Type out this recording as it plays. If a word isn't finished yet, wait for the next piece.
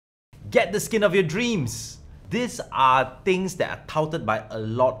Get the skin of your dreams. These are things that are touted by a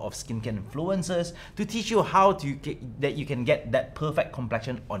lot of skincare influencers to teach you how that you can get that perfect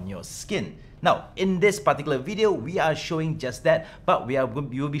complexion on your skin. Now, in this particular video, we are showing just that, but we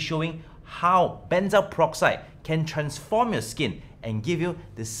will be showing how benzoyl peroxide can transform your skin and give you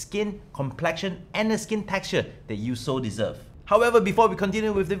the skin complexion and the skin texture that you so deserve. However, before we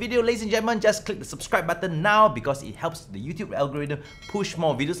continue with the video, ladies and gentlemen, just click the subscribe button now because it helps the YouTube algorithm push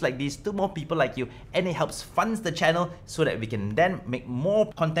more videos like this to more people like you, and it helps funds the channel so that we can then make more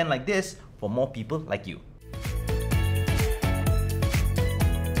content like this for more people like you.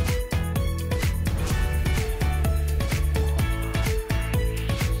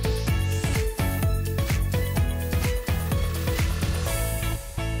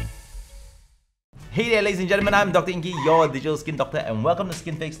 Hey there, ladies and gentlemen, I'm Dr. Ingky, your digital skin doctor, and welcome to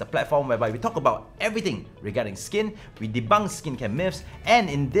Skynfyx, the platform whereby we talk about everything regarding skin, we debunk skincare myths, and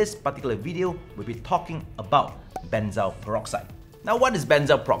in this particular video, we'll be talking about benzoyl peroxide. Now, what is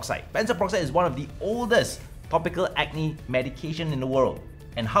benzoyl peroxide? Benzoyl peroxide is one of the oldest topical acne medication in the world.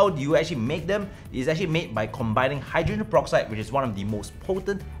 And how do you actually make them? It is actually made by combining hydrogen peroxide, which is one of the most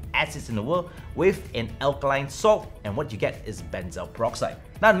potent acids in the world, with an alkaline salt, and what you get is benzoyl peroxide.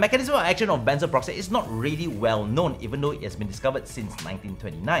 Now, the mechanism of action of benzoyl peroxide is not really well known, even though it has been discovered since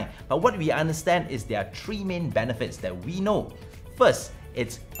 1929. But what we understand is there are three main benefits that we know. First,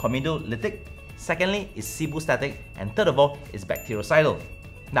 it's comedonlytic. Secondly, it's sebostatic, and third of all, is bactericidal.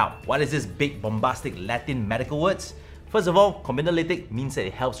 Now, what is this big bombastic Latin medical words? First of all, comedonlytic means that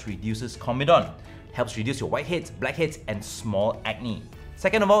it helps reduces comedon, helps reduce your whiteheads, blackheads, and small acne.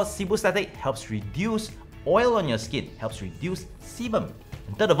 Second of all, sebostatic helps reduce oil on your skin, helps reduce sebum.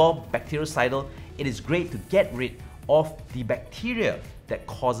 And third of all, bactericidal, it is great to get rid of the bacteria that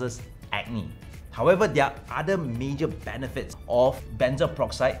causes acne. However, there are other major benefits of benzoyl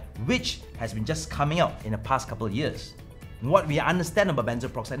peroxide which has been just coming out in the past couple of years. And what we understand about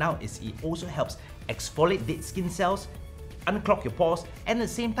benzoyl peroxide now is it also helps exfoliate dead skin cells, unclog your pores, and at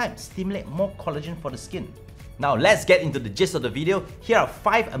the same time stimulate more collagen for the skin. Now let's get into the gist of the video. Here are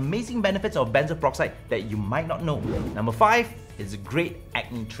 5 amazing benefits of benzoyl peroxide that you might not know. Number 5 is a great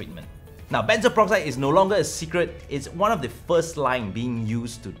acne treatment. Now, benzoyl peroxide is no longer a secret. It's one of the first line being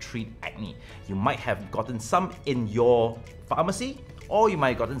used to treat acne. You might have gotten some in your pharmacy, or you might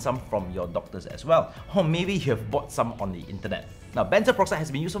have gotten some from your doctors as well. Or maybe you have bought some on the internet. Now, benzoyl peroxide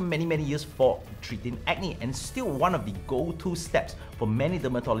has been used for many years for treating acne, and still one of the go-to steps for many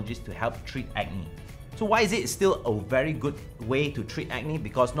dermatologists to help treat acne. So why is it still a very good way to treat acne?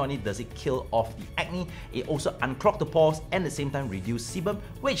 Because not only does it kill off the acne, it also unclogs the pores and at the same time reduce sebum,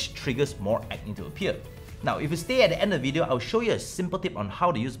 which triggers more acne to appear. Now, if you stay at the end of the video, I'll show you a simple tip on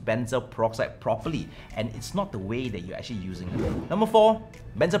how to use benzoyl peroxide properly, and it's not the way that you're actually using it. Number 4,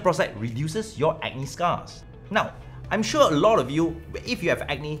 benzoyl peroxide reduces your acne scars. Now, I'm sure a lot of you, if you have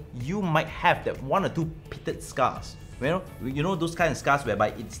acne, you might have that 1 or 2 pitted scars. You know those kind of scars whereby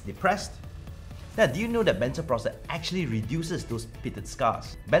it's depressed? Now, do you know that benzoyl peroxide actually reduces those pitted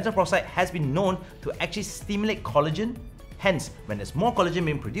scars? Benzoyl peroxide has been known to actually stimulate collagen. Hence, when there's more collagen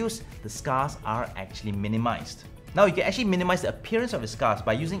being produced, the scars are actually minimized. Now, you can actually minimize the appearance of the scars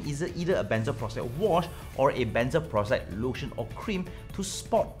by using either a benzoyl peroxide wash or a benzoyl peroxide lotion or cream to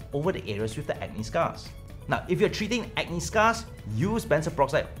spot over the areas with the acne scars. Now, if you're treating acne scars, use benzoyl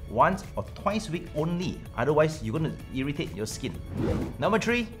peroxide once or twice a week only. Otherwise, you're going to irritate your skin. Number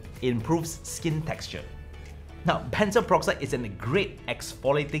 3, it improves skin texture. Now, benzoyl peroxide is a great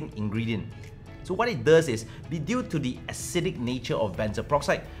exfoliating ingredient. So what it does is, due to the acidic nature of benzoyl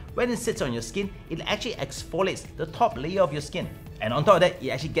peroxide, when it sits on your skin, it actually exfoliates the top layer of your skin. And on top of that, it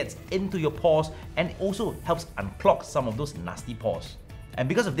actually gets into your pores and also helps unclog some of those nasty pores. And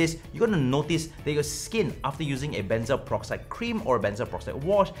because of this, you're going to notice that your skin after using a benzoyl peroxide cream or a benzoyl peroxide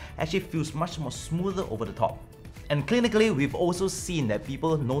wash actually feels much more smoother over the top. And clinically, we've also seen that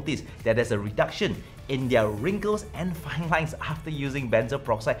people notice that there's a reduction in their wrinkles and fine lines after using benzoyl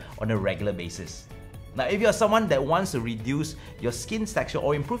peroxide on a regular basis. Now, if you're someone that wants to reduce your skin texture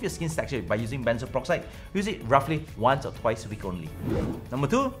or improve your skin texture by using benzoyl peroxide, use it roughly once or twice a week only. Number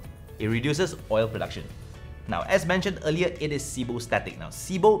 2, it reduces oil production. Now, as mentioned earlier, it is sebostatic. Now,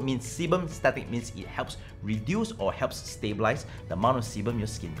 sebo means sebum, static means it helps reduce or helps stabilize the amount of sebum your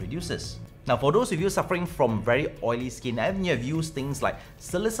skin produces. Now, for those of you suffering from very oily skin and you have used things like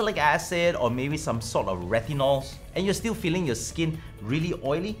salicylic acid or maybe some sort of retinols, and you're still feeling your skin really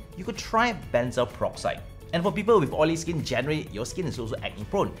oily, you could try benzoyl peroxide. And for people with oily skin, generally your skin is also acne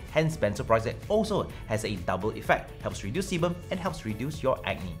prone, hence benzoyl peroxide also has a double effect, helps reduce sebum and helps reduce your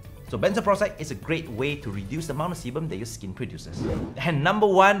acne. So benzoyl peroxide is a great way to reduce the amount of sebum that your skin produces. And number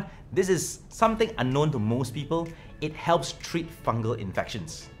 1, This is something unknown to most people. It helps treat fungal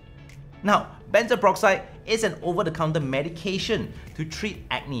infections. Now, benzoyl peroxide is an over-the-counter medication to treat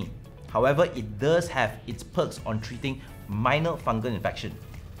acne. However, it does have its perks on treating minor fungal infection.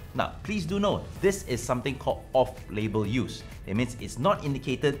 Now, please do know, this is something called off-label use. It means it's not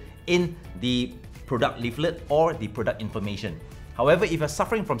indicated in the product leaflet or the product information. However, if you're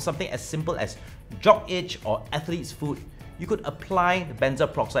suffering from something as simple as jock itch or athlete's foot, you could apply the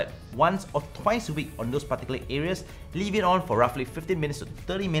benzoyl peroxide once or twice a week on those particular areas, leave it on for roughly 15 minutes to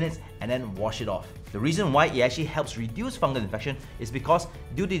 30 minutes, and then wash it off. The reason why it actually helps reduce fungal infection is because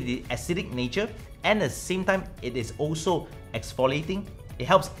due to the acidic nature, and at the same time it is also exfoliating. It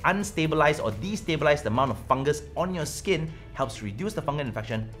helps unstabilize or destabilize the amount of fungus on your skin, helps reduce the fungal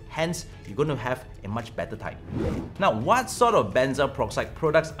infection, hence you're going to have a much better time. Now, what sort of benzoyl peroxide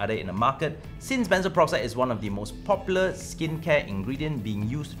products are there in the market? Since benzoyl peroxide is one of the most popular skincare ingredient being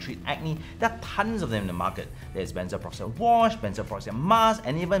used to treat acne, there are tons of them in the market. There's benzoyl peroxide wash, benzoyl peroxide mask,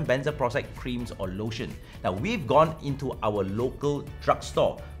 and even benzoyl peroxide creams or lotion. Now, we've gone into our local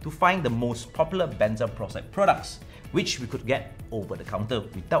drugstore to find the most popular benzoyl peroxide products, which we could get over the counter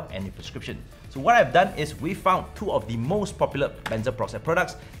without any prescription. So what I've done is we found two of the most popular benzoyl peroxide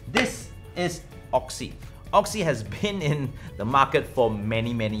products. This is Oxy. Oxy has been in the market for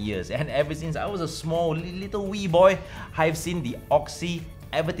many years, and ever since I was a small little wee boy, I've seen the Oxy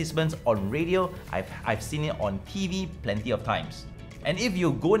advertisements on radio, I've seen it on TV plenty of times. And if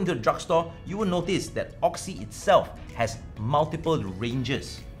you go into the drugstore, you will notice that Oxy itself has multiple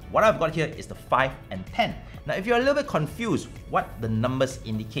ranges. What I've got here is the 5 and 10. Now, if you're a little bit confused what the numbers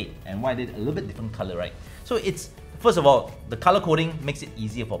indicate and why they're a little bit different color, right? So it's, first of all, the color coding makes it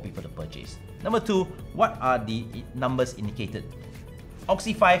easier for people to purchase. Number two, what are the numbers indicated?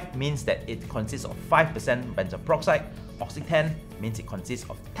 Oxy 5 means that it consists of 5% benzoyl peroxide. Oxy 10 means it consists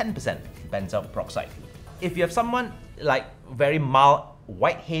of 10% benzoyl peroxide. If you have someone like very mild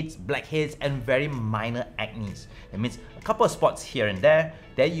whiteheads, blackheads, and very minor acne, that means a couple of spots here and there,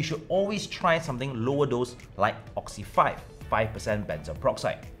 then you should always try something lower dose like Oxy 5, 5% benzoyl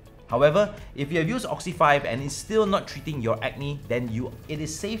peroxide. However, if you have used Oxy 5 and it's still not treating your acne, then it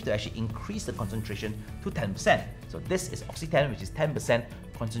is safe to actually increase the concentration to 10%. So this is Oxy 10, which is 10%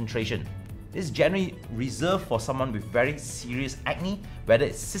 concentration. This is generally reserved for someone with very serious acne, whether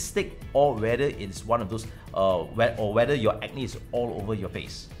it's cystic or whether it's one of those, whether your acne is all over your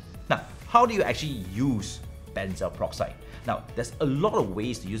face. Now, how do you actually use benzoyl peroxide? Now, there's a lot of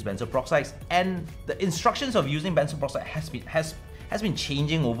ways to use benzoyl peroxides, and the instructions of using benzoyl peroxide has been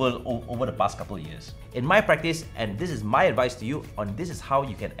changing over the past couple of years. In my practice, and this is my advice to you on this is how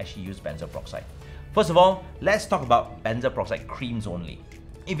you can actually use benzoyl peroxide. First of all, let's talk about benzoyl peroxide creams only.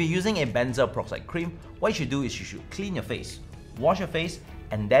 If you're using a benzoyl peroxide cream, what you should do is you should clean your face, wash your face,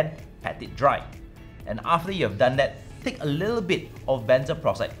 and then pat it dry. And after you have done that, take a little bit of benzoyl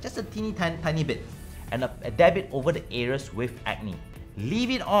peroxide, just a tiny bit, and dab it over the areas with acne. Leave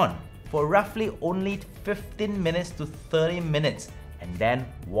it on for roughly only 15 minutes to 30 minutes, and then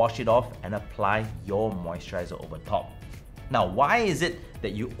wash it off and apply your moisturizer over top. Now, why is it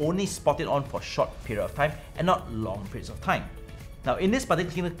that you only spot it on for a short period of time and not long periods of time? Now, in this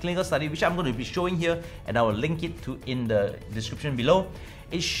particular clinical study, which I'm going to be showing here, and I will link it in the description below,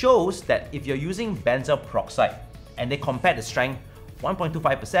 it shows that if you're using benzoyl peroxide and they compare the strength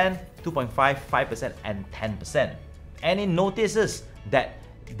 1.25%, 2.5%, 5%, and 10%, and it notices that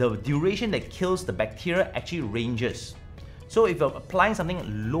the duration that kills the bacteria actually ranges. So if you're applying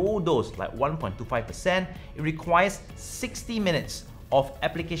something low dose like 1.25%, it requires 60 minutes of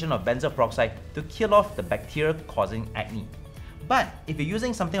application of benzoyl peroxide to kill off the bacteria causing acne. But if you're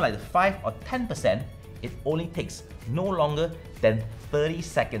using something like the 5 or 10%, it only takes no longer than 30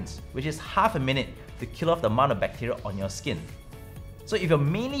 seconds, which is half a minute to kill off the amount of bacteria on your skin. So if you're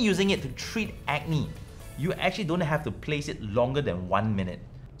mainly using it to treat acne, you actually don't have to place it longer than 1 minute.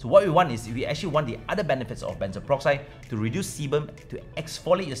 So what we want is we actually want the other benefits of benzoyl peroxide to reduce sebum, to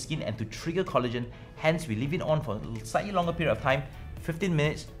exfoliate your skin, and to trigger collagen. Hence, we leave it on for a slightly longer period of time, 15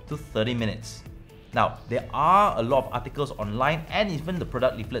 minutes to 30 minutes. Now, there are a lot of articles online, and even the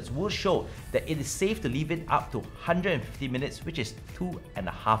product leaflets will show that it is safe to leave it up to 150 minutes, which is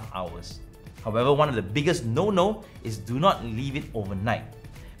 2.5 hours. However, one of the biggest no-no is do not leave it overnight.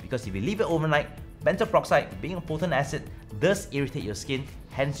 Because if you leave it overnight, benzoyl peroxide, being a potent acid, does irritate your skin,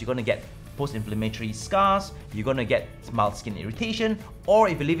 hence you're going to get post-inflammatory scars, you're going to get mild skin irritation, or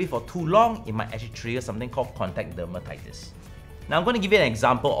if you leave it for too long, it might actually trigger something called contact dermatitis. Now, I'm going to give you an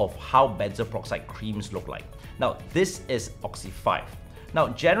example of how benzoyl peroxide creams look like. Now, this is Oxy 5. Now,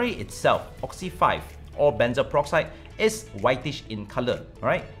 generally itself, Oxy 5 or benzoyl peroxide is whitish in color,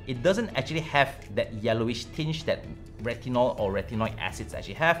 alright? It doesn't actually have that yellowish tinge that retinol or retinoic acids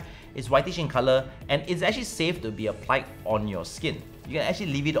actually have. It's whitish in color and it's actually safe to be applied on your skin. You can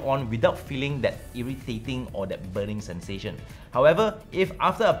actually leave it on without feeling that irritating or that burning sensation. However, if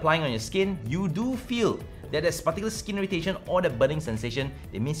after applying on your skin, you do feel that there's particular skin irritation or the burning sensation,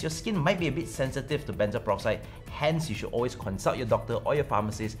 it means your skin might be a bit sensitive to benzoyl peroxide. Hence, you should always consult your doctor or your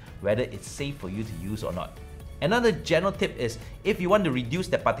pharmacist whether it's safe for you to use or not. Another general tip is, if you want to reduce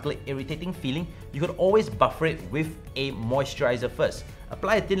that particular irritating feeling, you could always buffer it with a moisturizer first.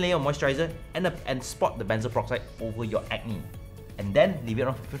 Apply a thin layer of moisturizer and spot the benzoyl peroxide over your acne. And then leave it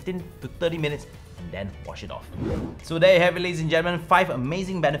on for 15 to 30 minutes and then wash it off. So there you have it, ladies and gentlemen, 5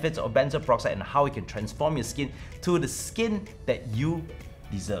 amazing benefits of benzoyl peroxide and how it can transform your skin to the skin that you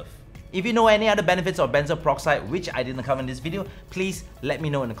deserve. If you know any other benefits of benzoyl peroxide which I didn't cover in this video, please let me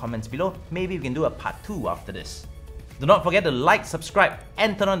know in the comments below. Maybe we can do a part 2 after this. Do not forget to like, subscribe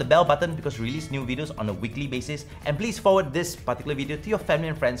and turn on the bell button because we release new videos on a weekly basis. And please forward this particular video to your family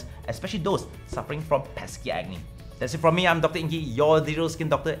and friends, especially those suffering from pesky acne. That's it from me, I'm Dr. Ingky, your digital skin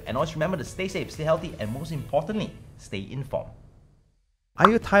doctor, and always remember to stay safe, stay healthy, and most importantly, stay informed. Are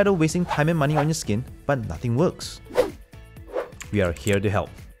you tired of wasting time and money on your skin, but nothing works? We are here to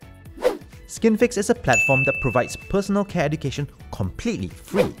help. Skynfyx is a platform that provides personal care education completely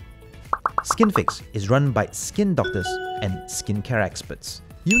free. Skynfyx is run by skin doctors and skincare experts.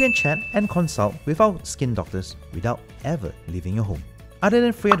 You can chat and consult with our skin doctors without ever leaving your home. Other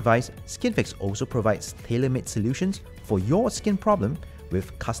than free advice, Skynfyx also provides tailor-made solutions for your skin problem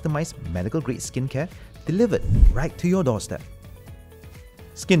with customized medical-grade skincare delivered right to your doorstep.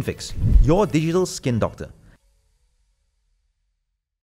 Skynfyx, your digital skin doctor.